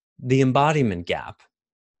 That's the embodiment gap.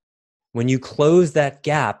 When you close that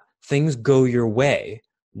gap, things go your way.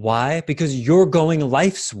 Why? Because you're going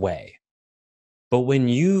life's way. But when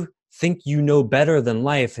you think you know better than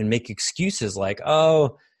life and make excuses like,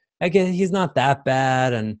 oh, I guess he's not that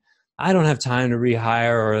bad and I don't have time to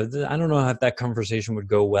rehire, or I don't know if that conversation would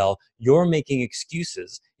go well, you're making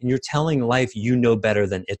excuses and you're telling life you know better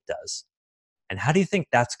than it does. And how do you think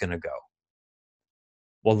that's going to go?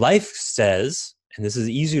 Well, life says, and this is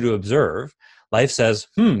easy to observe, life says,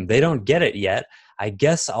 they don't get it yet. I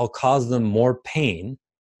guess I'll cause them more pain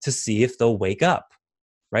to see if they'll wake up.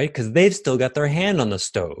 Right? Because they've still got their hand on the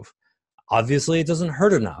stove. Obviously, it doesn't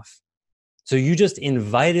hurt enough. So you just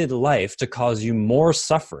invited life to cause you more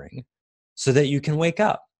suffering so that you can wake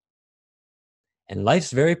up. And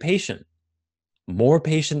life's very patient. more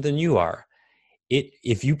patient than you are.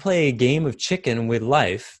 If you play a game of chicken with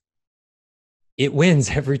life, it wins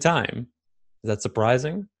every time. Is that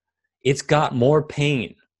surprising? It's got more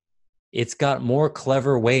pain. It's got more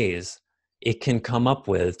clever ways it can come up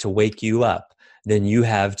with to wake you up than you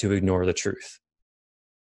have to ignore the truth.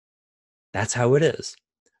 That's how it is.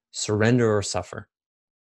 Surrender or suffer.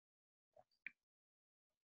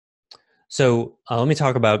 So let me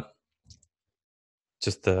talk about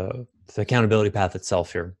just the accountability path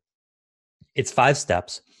itself here. It's 5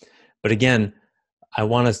 steps, but again, I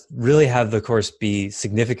want to really have the course be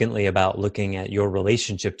significantly about looking at your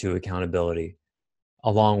relationship to accountability,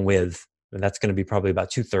 along with, and that's going to be probably about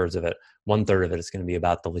 2/3 of it. 1/3 of it is going to be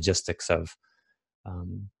about the logistics of,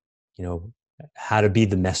 how to be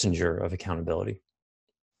the messenger of accountability.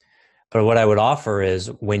 But what I would offer is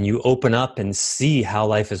when you open up and see how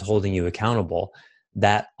life is holding you accountable,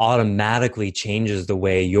 that automatically changes the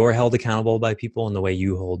way you're held accountable by people and the way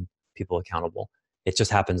you hold people accountable. It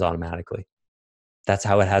just happens automatically. That's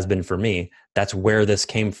how it has been for me. That's where this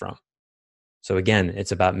came from. So again,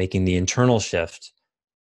 it's about making the internal shift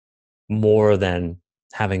more than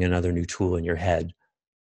having another new tool in your head,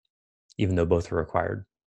 even though both are required.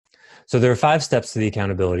 So there are 5 steps to the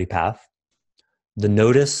accountability path: the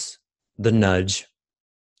notice, the nudge,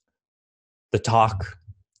 the talk,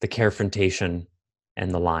 the confrontation,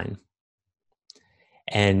 and the line.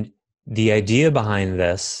 And the idea behind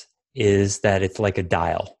this is that it's like a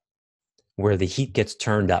dial where the heat gets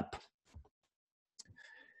turned up.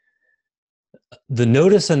 The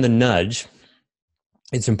notice and the nudge,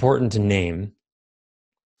 it's important to name,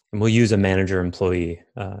 and we'll use a manager-employee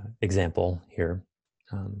example here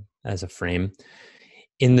as a frame.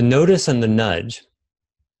 In the notice and the nudge,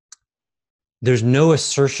 there's no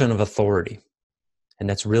assertion of authority, and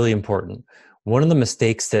that's really important. One of the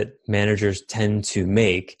mistakes that managers tend to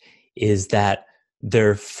make is that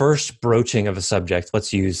their first broaching of a subject,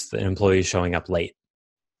 let's use the employee showing up late,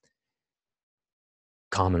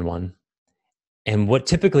 common one. And what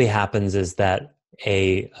typically happens is that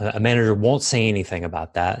a manager won't say anything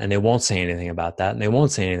about that, and they won't say anything about that, and they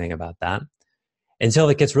won't say anything about that until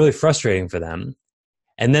it gets really frustrating for them.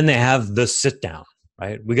 And then they have the sit down,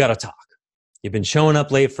 right? We got to talk. You've been showing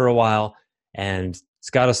up late for a while and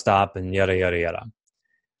it's got to stop, and yada, yada, yada.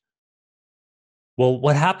 Well,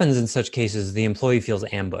 what happens in such cases, the employee feels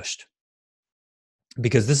ambushed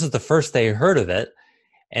because this is the first they heard of it.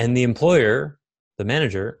 And the employer, the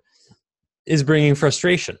manager, is bringing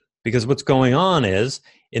frustration because what's going on is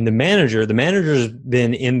the manager's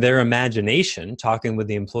been in their imagination talking with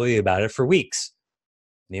the employee about it for weeks.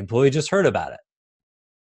 The employee just heard about it.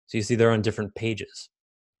 So you see they're on different pages.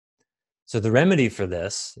 So the remedy for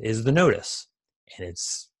this is the notice. And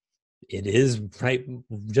it is right,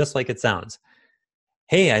 just like it sounds.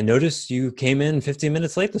 Hey, I noticed you came in 15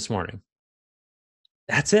 minutes late this morning.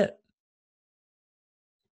 That's it.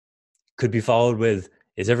 Could be followed with,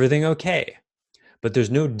 is everything okay? But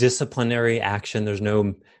there's no disciplinary action. There's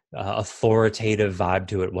no authoritative vibe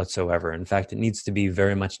to it whatsoever. In fact, it needs to be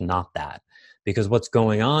very much not that. Because what's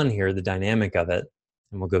going on here, the dynamic of it,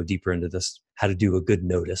 and we'll go deeper into this, how to do a good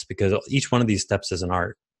notice, because each one of these steps is an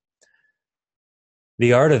art.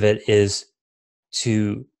 The art of it is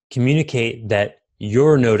to communicate that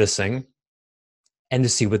you're noticing and to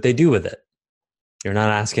see what they do with it. You're not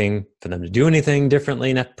asking for them to do anything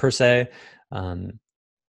differently per se. You're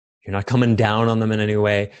not coming down on them in any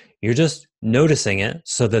way. You're just noticing it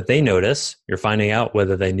so that they notice. You're finding out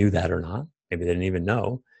whether they knew that or not. Maybe they didn't even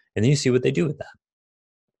know. And then you see what they do with that.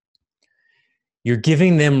 You're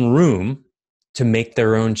giving them room to make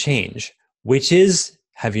their own change, which is,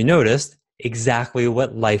 have you noticed, exactly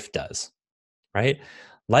what life does, right?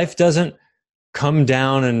 Life doesn't come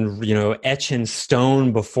down and, etch in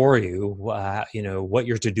stone before you, what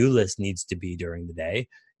your to-do list needs to be during the day.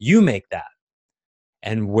 You make that.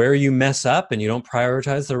 And where you mess up and you don't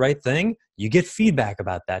prioritize the right thing, you get feedback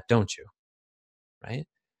about that, don't you? Right?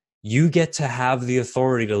 You get to have the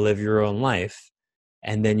authority to live your own life,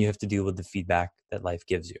 and then you have to deal with the feedback that life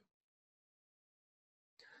gives you.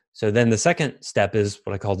 So then the second step is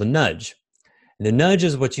what I call the nudge. And the nudge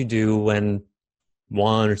is what you do when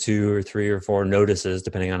 1 or 2 or 3 or 4 notices,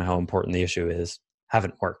 depending on how important the issue is,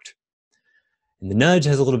 haven't worked. And the nudge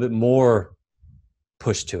has a little bit more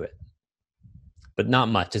push to it, but not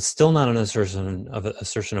much. It's still not an assertion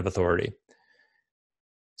of authority.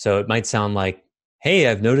 So it might sound like, hey,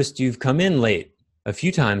 I've noticed you've come in late a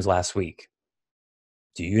few times last week.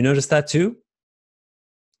 Do you notice that too?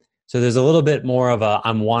 So there's a little bit more of a,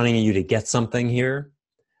 I'm wanting you to get something here,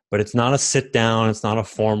 but it's not a sit down. It's not a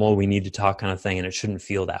formal, we need to talk kind of thing. And it shouldn't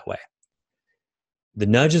feel that way. The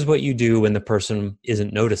nudge is what you do when the person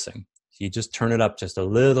isn't noticing. So you just turn it up just a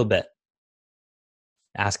little bit.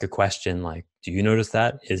 Ask a question like, do you notice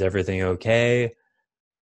that? Is everything okay?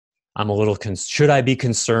 I'm a little, should I be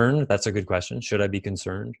concerned? That's a good question. Should I be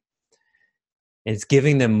concerned? And it's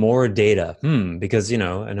giving them more data. Because,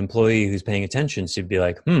 an employee who's paying attention should be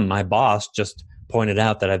like, my boss just pointed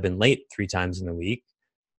out that I've been late 3 times in the week.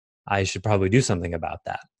 I should probably do something about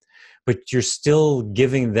that. But you're still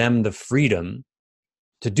giving them the freedom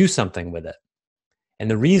to do something with it. And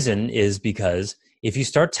the reason is because if you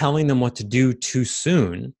start telling them what to do too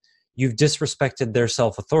soon, you've disrespected their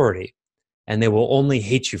self-authority, and they will only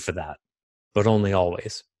hate you for that, but only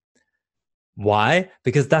always. Why?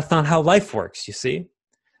 Because that's not how life works, you see?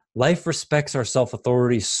 Life respects our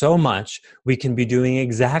self-authority so much, we can be doing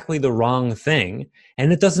exactly the wrong thing,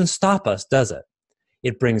 and it doesn't stop us, does it?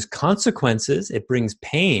 It brings consequences, it brings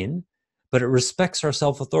pain, but it respects our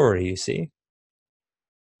self-authority, you see?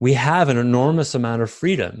 We have an enormous amount of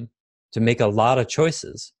freedom to make a lot of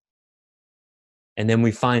choices. And then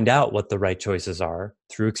we find out what the right choices are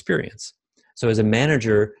through experience. So as a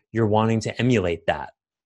manager, you're wanting to emulate that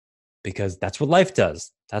because that's what life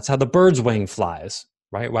does. That's how the bird's wing flies,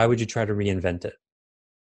 right? Why would you try to reinvent it?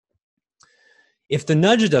 If the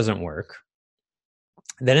nudge doesn't work,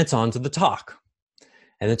 then it's on to the talk.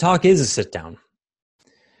 And the talk is a sit down.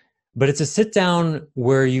 But it's a sit down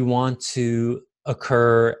where you want to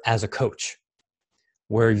occur as a coach,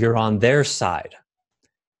 where you're on their side.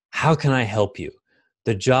 How can I help you?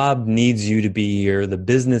 The job needs you to be here. The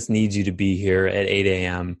business needs you to be here at 8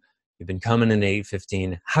 a.m. You've been coming in at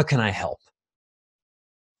 8:15. How can I help?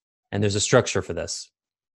 And there's a structure for this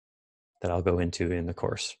that I'll go into in the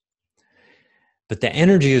course. But the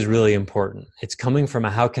energy is really important. It's coming from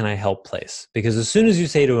a how can I help place. Because as soon as you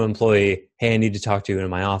say to an employee, hey, I need to talk to you in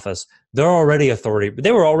my office, they were already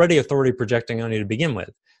authority projecting on you to begin with.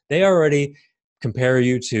 They already compare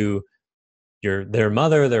you to their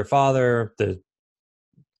mother, their father, the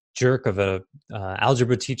jerk of a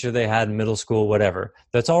algebra teacher they had in middle school, whatever.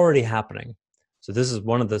 That's already happening. So this is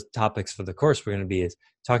one of the topics for the course we're going to be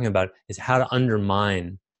talking about is how to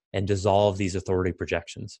undermine and dissolve these authority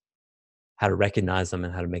projections, how to recognize them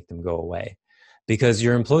and how to make them go away. Because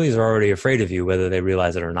your employees are already afraid of you, whether they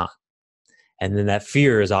realize it or not. And then that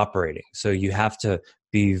fear is operating. So you have to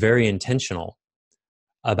be very intentional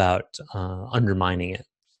about undermining it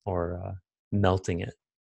or melting it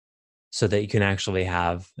so that you can actually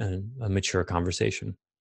have a mature conversation.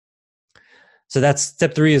 So that's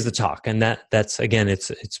step 3 is the talk. And that's again,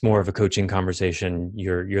 it's more of a coaching conversation.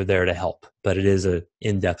 You're there to help, but it is an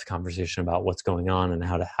in-depth conversation about what's going on and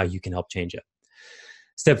how you can help change it.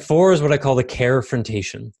 Step 4 is what I call the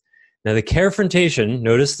carefrontation. Now the carefrontation,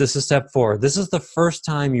 notice this is step 4. This is the first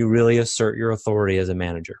time you really assert your authority as a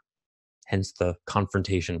manager. Hence the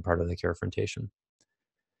confrontation part of the carefrontation.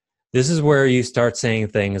 This is where you start saying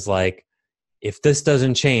things like, if this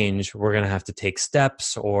doesn't change, we're going to have to take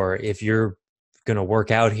steps, or if you're going to work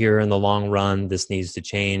out here in the long run, this needs to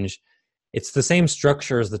change. It's the same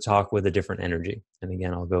structure as the talk with a different energy. And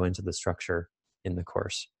again, I'll go into the structure in the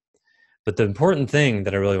course. But the important thing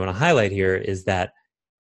that I really want to highlight here is that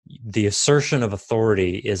the assertion of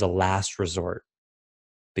authority is a last resort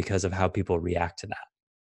because of how people react to that.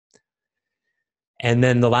 And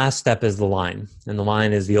then the last step is the line. And the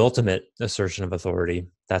line is the ultimate assertion of authority.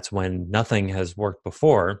 That's when nothing has worked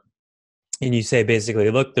before. And you say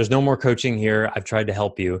basically, look, there's no more coaching here. I've tried to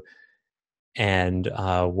help you. And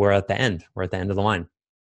we're at the end. We're at the end of the line.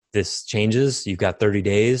 This changes. You've got 30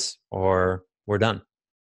 days or we're done.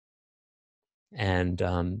 And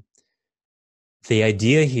the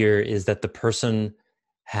idea here is that the person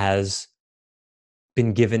has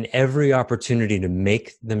been given every opportunity to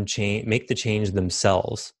make the change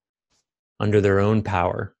themselves under their own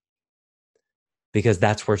power, because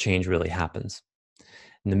that's where change really happens.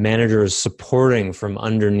 And the manager is supporting from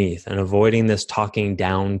underneath and avoiding this talking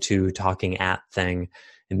down to, talking at thing.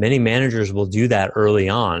 And many managers will do that early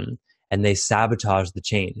on, and they sabotage the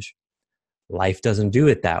change. Life doesn't do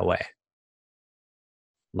it that way.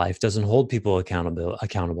 Life doesn't hold people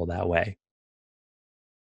accountable that way.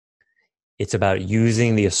 It's about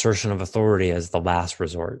using the assertion of authority as the last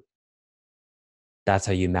resort. That's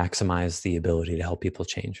how you maximize the ability to help people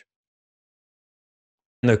change.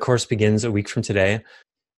 And the course begins a week from today.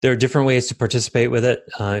 There are different ways to participate with it.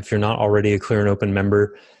 If you're not already a Clear and Open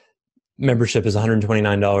member, membership is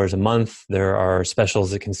 $129 a month. There are specials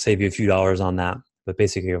that can save you a few dollars on that. But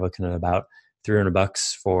basically, you're looking at about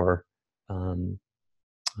 $300 for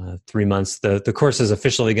 3 months. The course is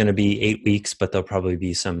officially going to be 8 weeks, but there'll probably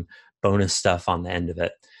be some bonus stuff on the end of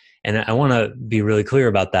it. And I want to be really clear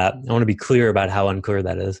about that. I want to be clear about how unclear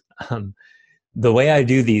that is. The way I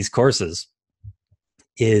do these courses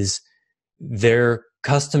is they're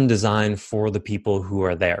custom designed for the people who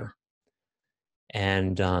are there.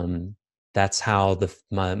 And that's how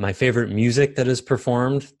my favorite music that is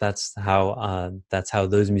performed, that's how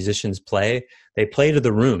those musicians play. They play to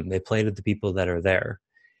the room. They play to the people that are there.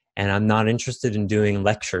 And I'm not interested in doing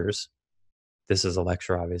lectures. This is a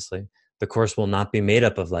lecture, obviously. The course will not be made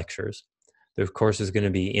up of lectures. The course is going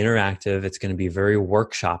to be interactive. It's going to be very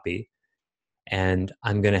workshoppy. And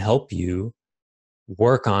I'm going to help you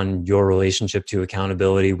work on your relationship to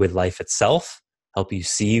accountability with life itself, help you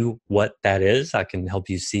see what that is. I can help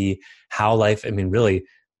you see how life, I mean, really,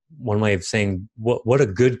 one way of saying what a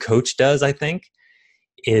good coach does, I think,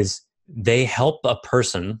 is they help a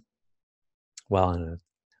person. Well,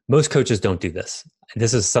 most coaches don't do this.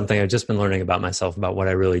 This is something I've just been learning about myself, about what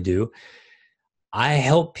I really do. I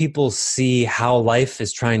help people see how life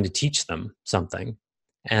is trying to teach them something,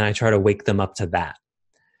 and I try to wake them up to that.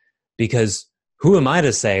 Because who am I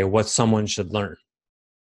to say what someone should learn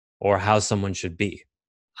or how someone should be?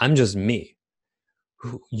 I'm just me.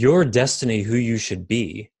 Your destiny, who you should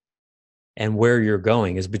be, and where you're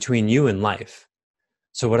going is between you and life.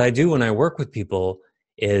 So what I do when I work with people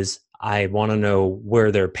is I want to know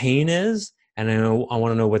where their pain is, and I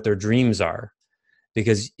want to know what their dreams are.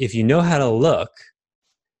 Because if you know how to look,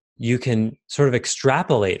 you can sort of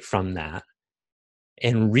extrapolate from that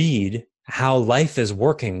and read how life is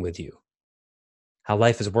working with you, how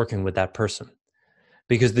life is working with that person.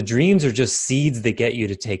 Because the dreams are just seeds that get you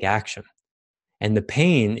to take action. And the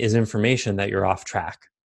pain is information that you're off track.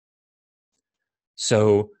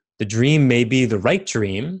 So the dream may be the right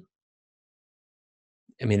dream.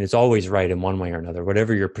 I mean, it's always right in one way or another.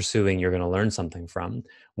 Whatever you're pursuing, you're going to learn something from.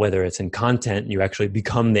 Whether it's in content, you actually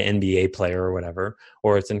become the NBA player or whatever,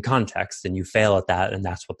 or it's in context and you fail at that, and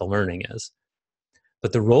that's what the learning is.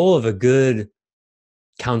 But the role of a good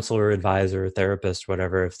counselor, advisor, therapist,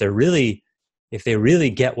 whatever, if they really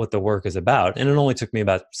get what the work is about, and it only took me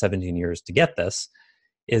about 17 years to get this,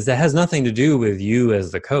 is that has nothing to do with you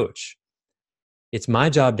as the coach. It's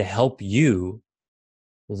my job to help you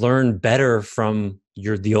learn better from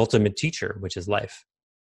the ultimate teacher, which is life,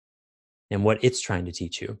 and what it's trying to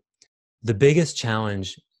teach you. The biggest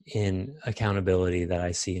challenge in accountability that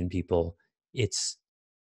I see in people, it's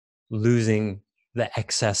losing the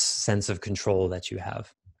excess sense of control that you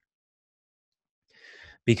have.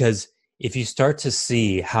 Because if you start to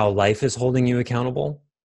see how life is holding you accountable,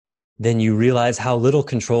 then you realize how little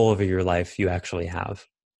control over your life you actually have.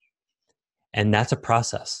 And that's a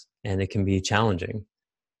process, and it can be challenging.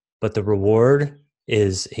 But the reward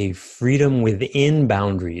is a freedom within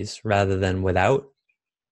boundaries rather than without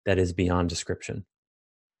that is beyond description.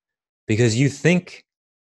 Because you think,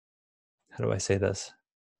 how do I say this?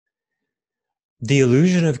 The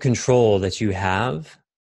illusion of control that you have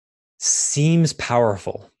seems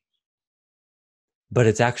powerful, but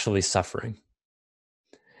it's actually suffering.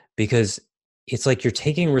 Because it's like you're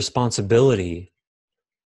taking responsibility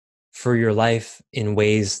for your life in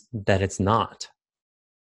ways that it's not,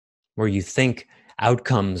 where you think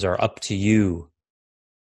outcomes are up to you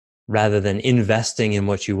rather than investing in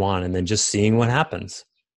what you want and then just seeing what happens.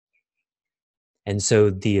 And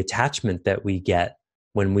so the attachment that we get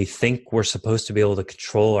when we think we're supposed to be able to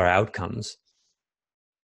control our outcomes,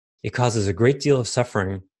 it causes a great deal of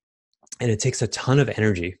suffering, and it takes a ton of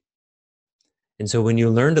energy. And so when you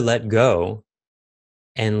learn to let go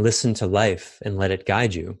and listen to life and let it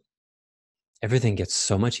guide you, everything gets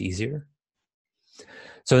so much easier.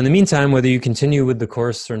 So in the meantime, whether you continue with the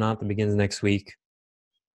course or not that begins next week,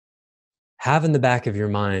 have in the back of your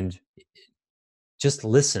mind, just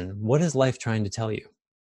listen. What is life trying to tell you?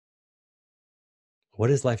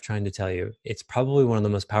 What is life trying to tell you? It's probably one of the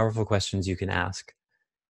most powerful questions you can ask.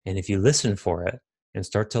 And if you listen for it and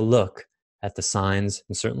start to look at the signs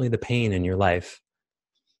and certainly the pain in your life,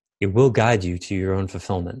 it will guide you to your own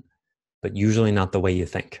fulfillment, but usually not the way you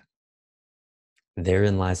think.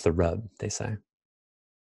 Therein lies the rub, they say.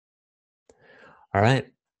 All right.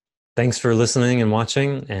 Thanks for listening and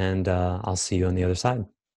watching, and I'll see you on the other side.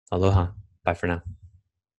 Aloha. Bye for now.